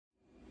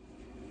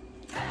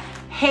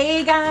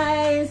Hey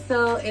guys,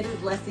 so it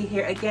is Leslie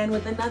here again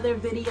with another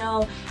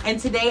video, and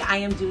today I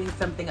am doing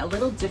something a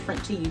little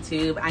different to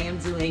YouTube. I am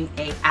doing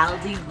a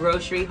Aldi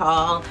grocery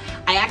haul.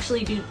 I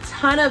actually do a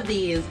ton of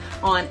these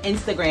on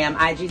Instagram,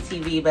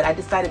 IGTV, but I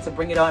decided to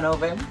bring it on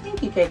over,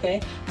 thank you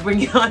KK,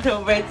 bring it on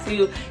over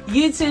to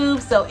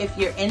YouTube. So if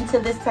you're into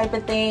this type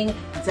of thing,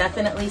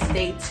 definitely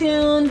stay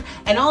tuned.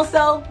 And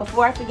also,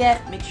 before I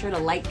forget, make sure to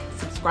like,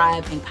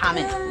 subscribe, and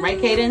comment. Right,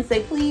 Kaden?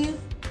 Say please.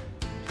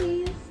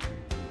 Please.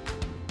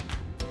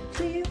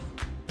 Please.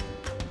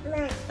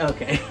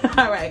 Okay.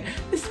 All right.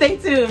 Stay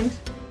tuned.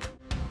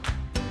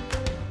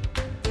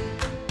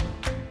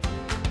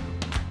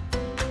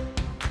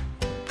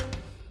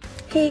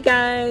 Hey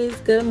guys,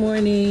 good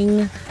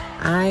morning.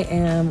 I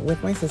am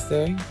with my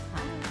sister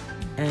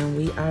and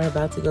we are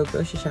about to go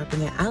grocery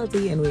shopping at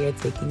Aldi, and we are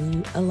taking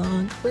you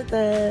along with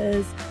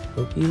us.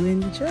 Hope you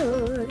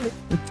enjoy.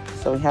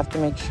 So we have to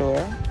make sure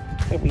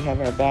that we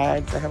have our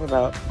bags. I have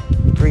about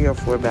 3 or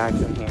 4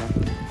 bags in here.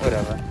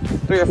 Whatever.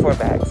 3 or 4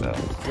 bags, so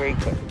very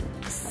quick.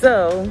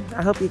 So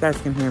I hope you guys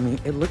can hear me.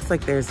 It looks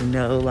like there's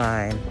no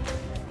line.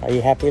 Are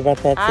you happy about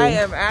that too? I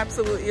am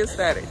absolutely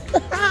ecstatic.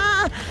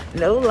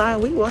 No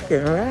line, we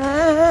walking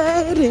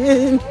right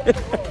in.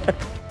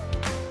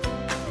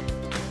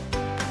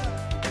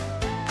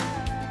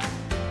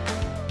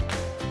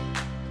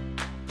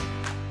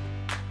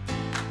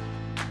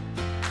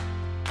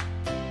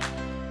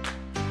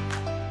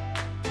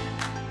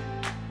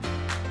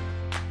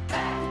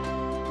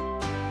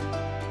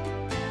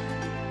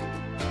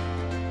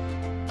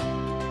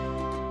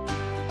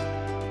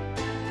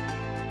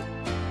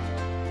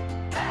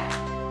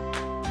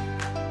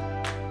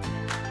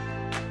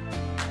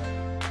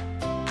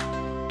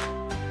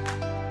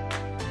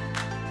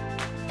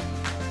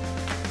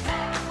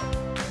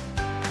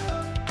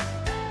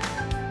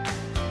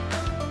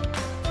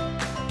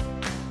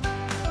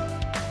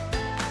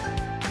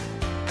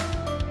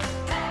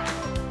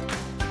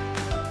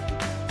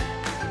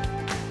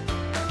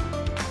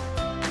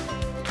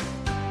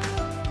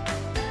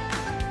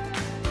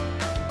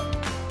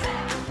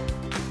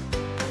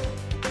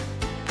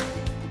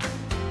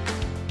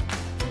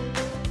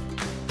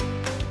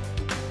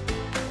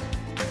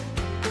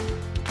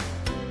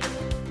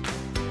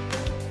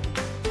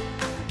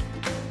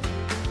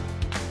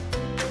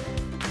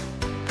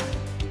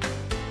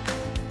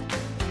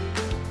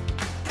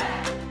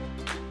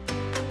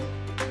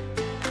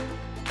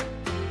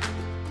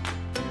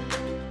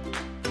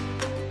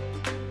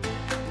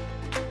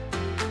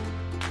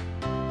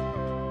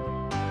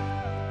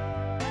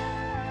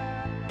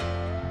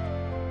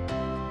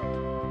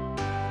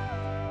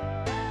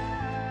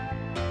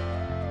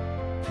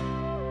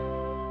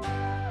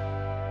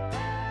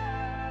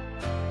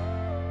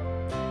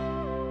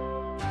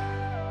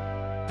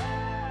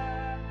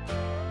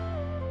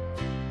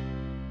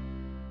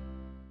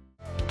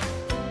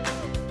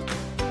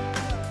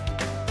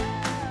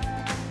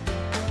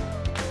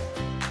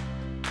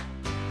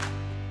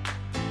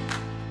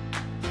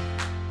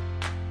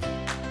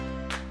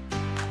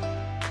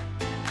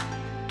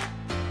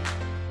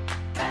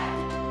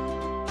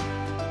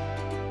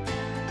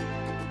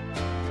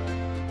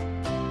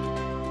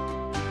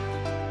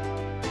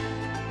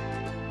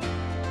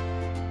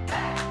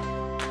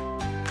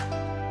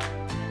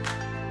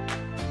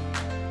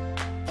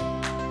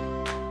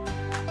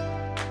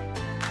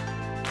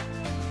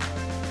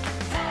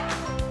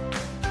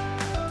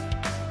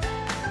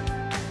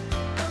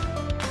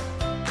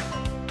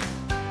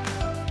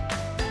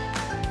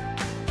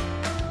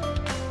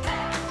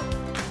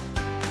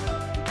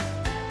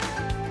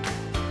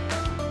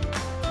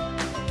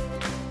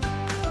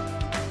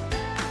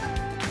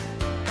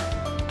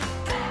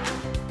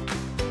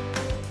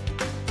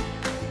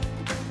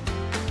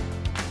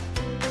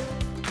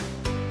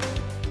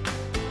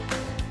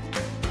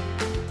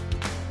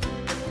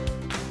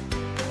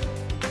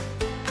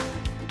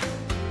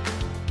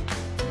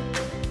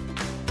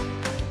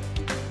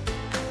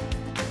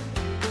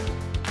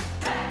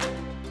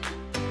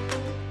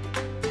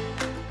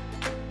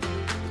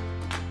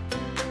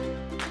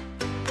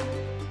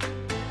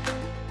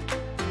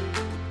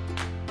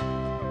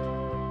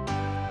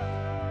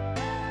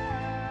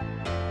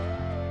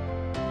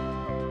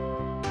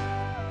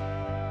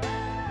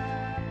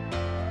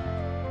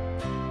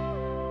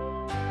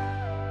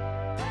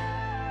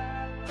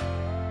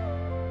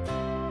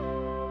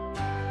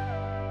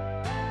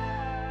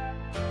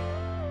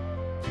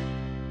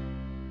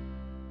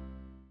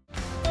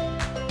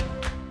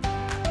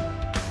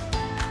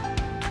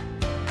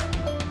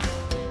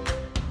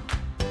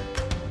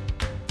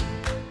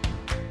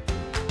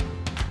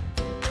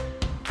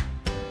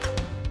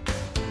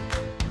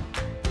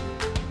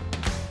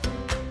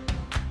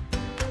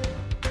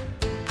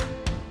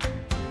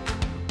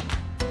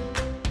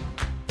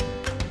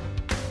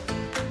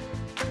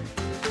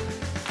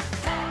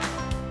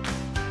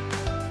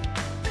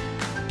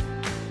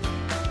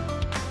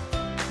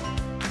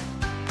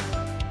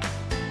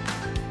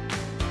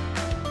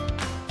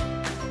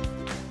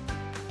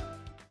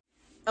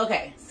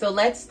 Okay, so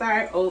let's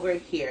start over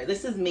here.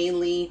 This is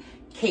mainly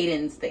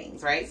Caden's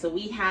things, right? So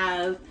we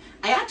have,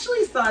 I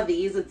actually saw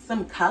these, it's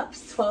some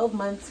cups, 12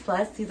 months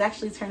plus. He's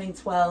actually turning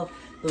 12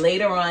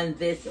 later on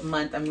this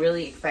month. I'm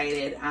really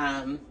excited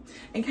and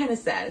kind of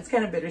sad. It's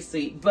kind of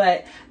bittersweet,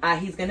 but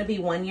he's gonna be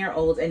 1 year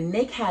old, and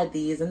Nick had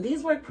these, and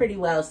these work pretty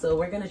well. So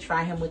we're gonna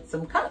try him with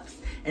some cups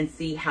and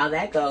see how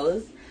that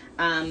goes.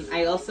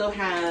 I also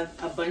have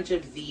a bunch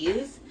of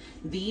these.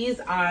 These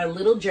are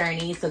Little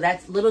Journey. So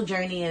that's Little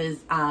Journey is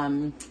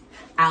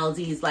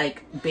Aldi's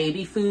like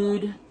baby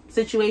food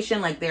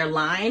situation, like their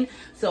line.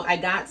 So I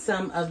got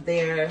some of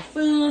their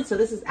food. So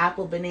this is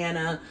apple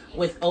banana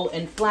with oat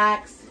and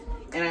flax.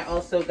 And I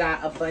also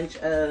got a bunch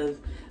of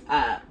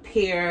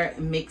pear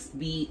mixed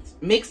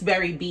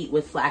berry beet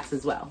with flax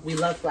as well. We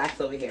love flax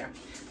over here.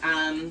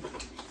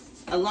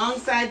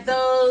 Alongside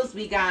those,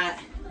 we got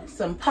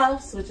some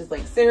puffs, which is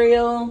like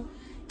cereal.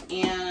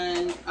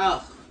 And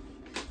oh,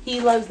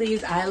 he loves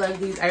these. I love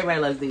these. Everybody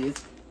loves these.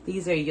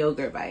 These are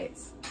yogurt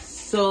bites.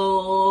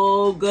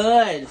 So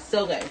good.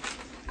 So good.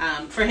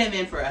 For him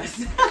and for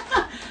us.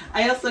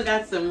 I also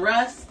got some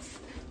rusks.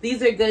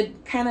 These are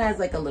good kind of as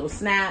like a little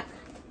snack.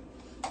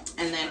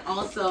 And then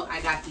also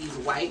I got these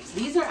wipes.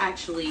 These are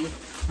actually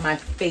my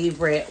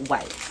favorite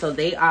wipes. So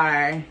they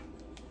are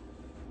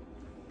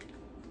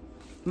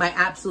my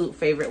absolute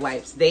favorite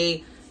wipes.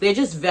 They're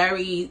just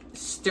very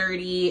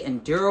sturdy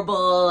and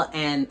durable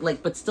and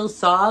like, but still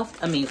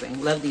soft.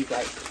 Amazing. Love these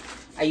wipes.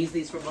 I use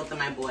these for both of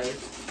my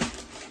boys.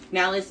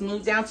 Now let's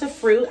move down to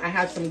fruit. I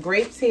have some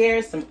grapes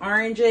here, some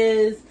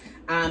oranges,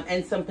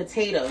 and some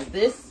potatoes.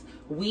 This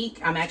week,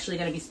 I'm actually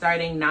gonna be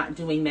starting not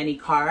doing many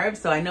carbs.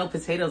 So I know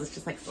potatoes, it's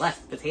just like less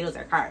potatoes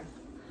are carbs.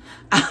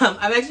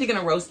 I'm actually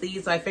gonna roast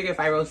these. So I figure if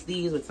I roast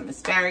these with some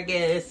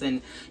asparagus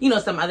and, you know,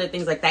 some other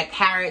things like that,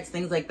 carrots,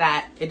 things like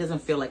that, it doesn't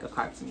feel like a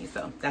carb to me.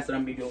 So that's what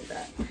I'm gonna be doing with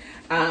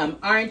that.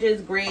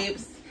 Oranges,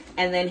 grapes,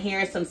 and then here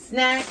are some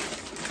snacks.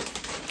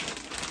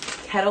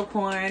 Kettle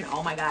corn,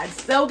 oh my God,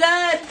 so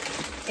good.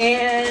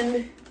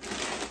 And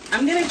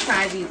I'm gonna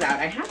try these out.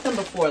 I had them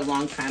before a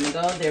long time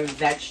ago. They're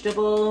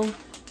vegetable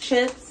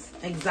chips,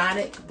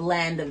 exotic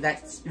blend of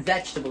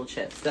vegetable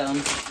chips. So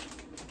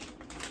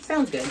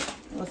sounds good.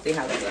 We'll see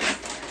how that goes.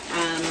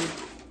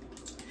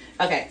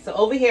 Okay, so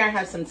over here I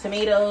have some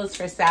tomatoes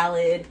for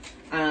salad,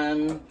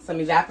 some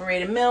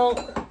evaporated milk.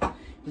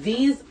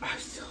 These are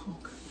so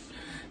good.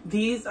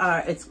 These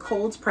are, it's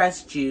cold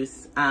pressed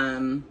juice.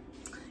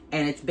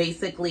 And it's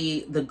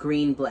basically the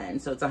green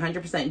blend. So it's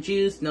 100%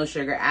 juice, no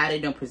sugar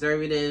added, no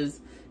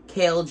preservatives,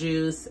 kale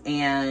juice,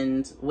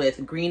 and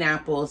with green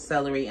apple,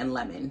 celery, and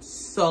lemon.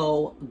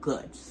 So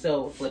good,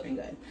 so flipping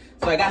good.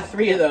 So I got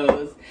 3 of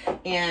those.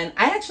 And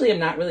I actually am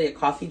not really a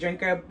coffee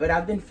drinker, but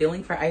I've been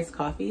feeling for iced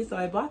coffee, so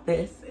I bought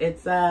this.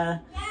 It's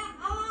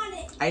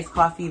iced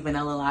coffee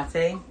vanilla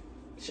latte.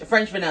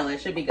 French vanilla,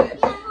 it should be good.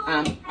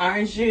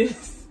 Orange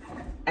juice.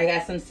 I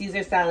got some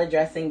Caesar salad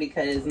dressing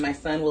because my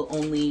son will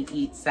only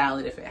eat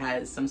salad if it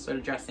has some sort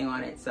of dressing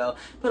on it. So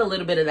put a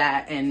little bit of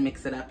that and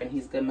mix it up and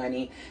he's good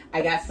money.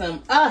 I got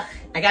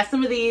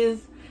some of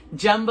these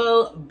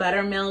jumbo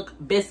buttermilk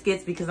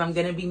biscuits because I'm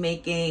gonna be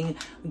making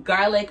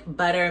garlic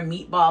butter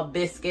meatball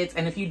biscuits.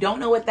 And if you don't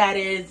know what that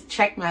is,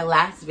 check my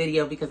last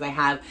video because I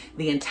have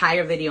the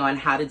entire video on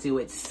how to do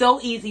it. So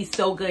easy,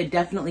 so good.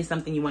 Definitely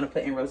something you want to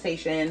put in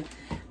rotation.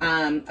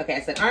 Okay,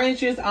 I said orange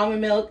juice,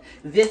 almond milk.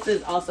 This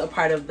is also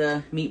part of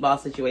the meatball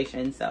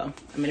situation. So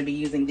I'm gonna be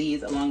using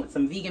these along with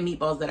some vegan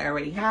meatballs that I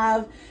already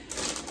have.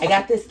 I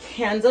got this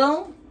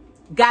candle.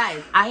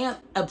 Guys, I am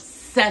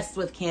obsessed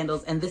with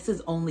candles and this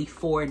is only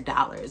 $4.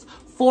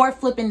 $4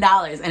 flipping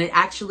dollars, and it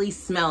actually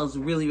smells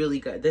really, really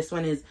good. This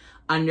one is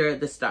Under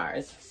the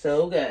Stars.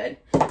 So good.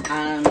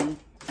 I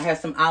have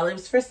some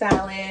olives for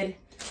salad,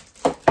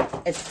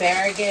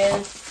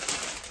 asparagus.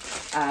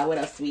 What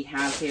else do we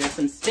have here?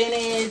 Some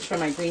spinach for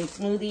my green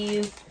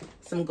smoothies,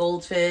 some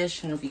goldfish.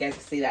 I don't know if you guys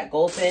can see that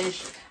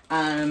goldfish.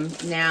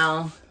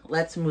 Now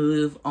let's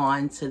move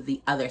on to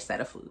the other set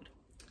of food.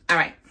 All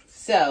right.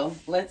 So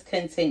let's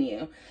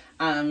continue.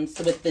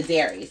 So with the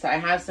dairy. So I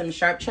have some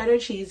sharp cheddar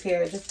cheese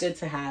here. Just good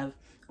to have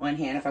on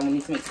hand if I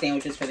need to make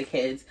sandwiches for the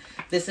kids.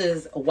 This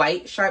is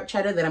white sharp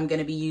cheddar that I'm going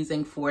to be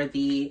using for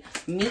the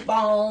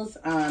meatballs.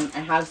 I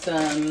have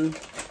some,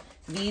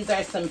 these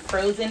are some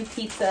frozen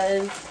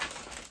pizzas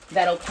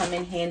that'll come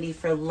in handy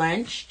for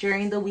lunch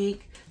during the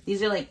week.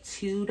 These are like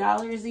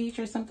 $2 each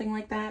or something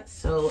like that.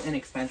 So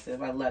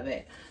inexpensive. I love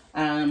it.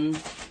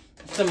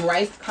 Some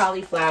riced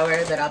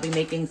cauliflower that I'll be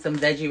making some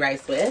veggie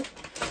rice with.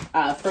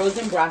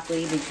 Frozen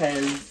broccoli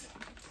because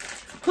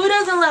who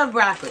doesn't love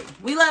broccoli?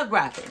 We love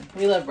broccoli.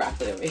 We love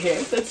broccoli over here.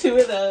 So 2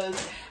 of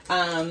those.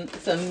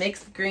 Some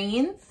mixed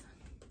greens.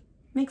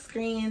 Mixed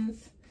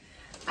greens.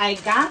 I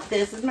got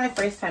this. This is my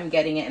first time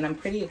getting it and I'm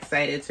pretty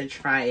excited to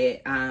try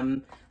it.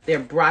 They're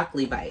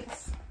broccoli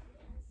bites.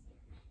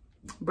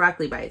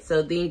 Broccoli bites.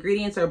 So the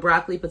ingredients are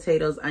broccoli,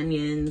 potatoes,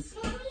 onions.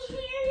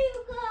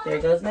 There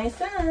goes my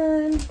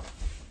son.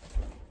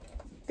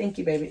 Thank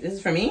you, baby. This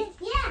is for me?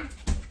 Yeah.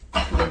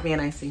 Give me an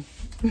icy.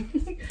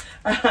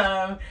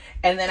 And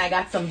then I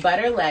got some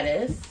butter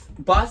lettuce,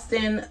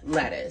 Boston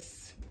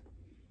lettuce,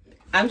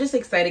 I'm just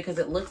excited because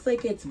it looks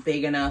like it's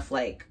big enough,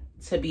 like,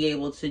 to be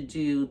able to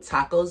do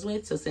tacos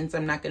with. So since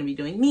I'm not going to be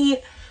doing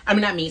meat, I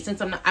mean, not meat,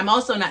 since I'm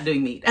also not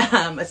doing meat.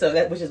 So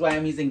that, which is why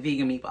I'm using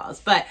vegan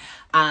meatballs. But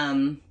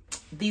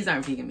these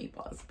aren't vegan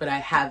meatballs, but I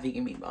have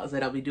vegan meatballs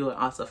that I'll be doing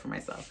also for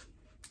myself.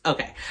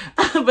 Okay.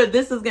 But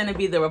this is going to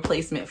be the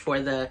replacement for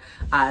the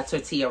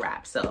tortilla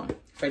wrap. So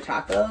for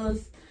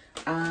tacos,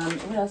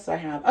 what else do I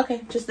have?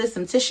 Okay, just this,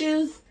 some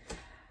tissues,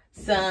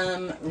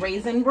 some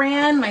Raisin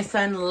Bran. My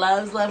son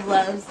loves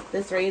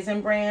this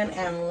Raisin Bran.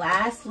 And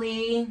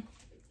lastly,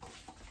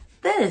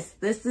 this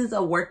is a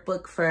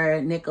workbook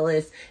for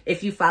Nicholas.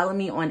 If you follow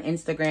me on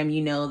Instagram,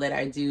 you know that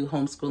I do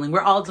homeschooling.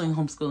 We're all doing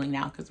homeschooling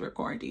now because we're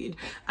quarantined.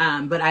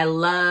 But I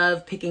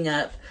love picking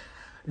up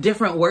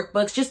different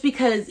workbooks just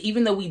because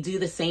even though we do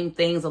the same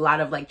things, a lot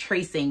of like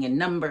tracing and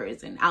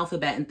numbers and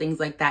alphabet and things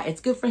like that,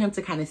 it's good for him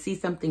to kind of see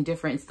something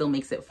different and still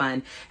makes it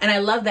fun. And I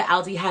love that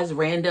Aldi has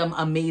random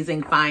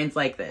amazing finds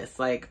like this,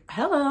 like,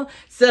 hello.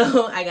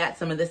 So I got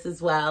some of this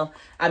as well.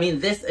 I mean,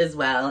 this as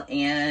well.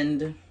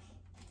 And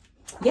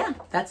yeah,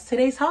 that's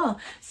today's haul.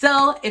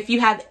 So if you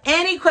have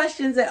any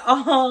questions at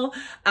all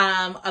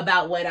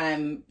about what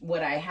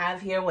I have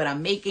here, what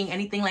I'm making,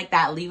 anything like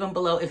that, leave them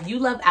below. If you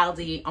love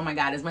Aldi, oh my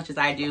God, as much as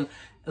I do,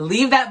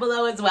 leave that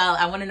below as well.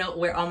 I want to know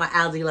where all my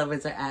Aldi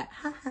lovers are at.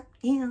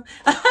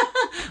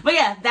 But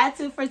yeah, that's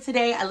it for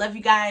today. I love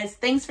you guys.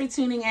 Thanks for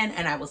tuning in,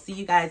 and I will see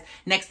you guys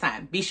next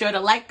time. Be sure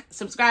to like,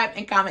 subscribe,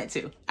 and comment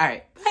too. All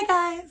right, bye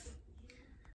guys.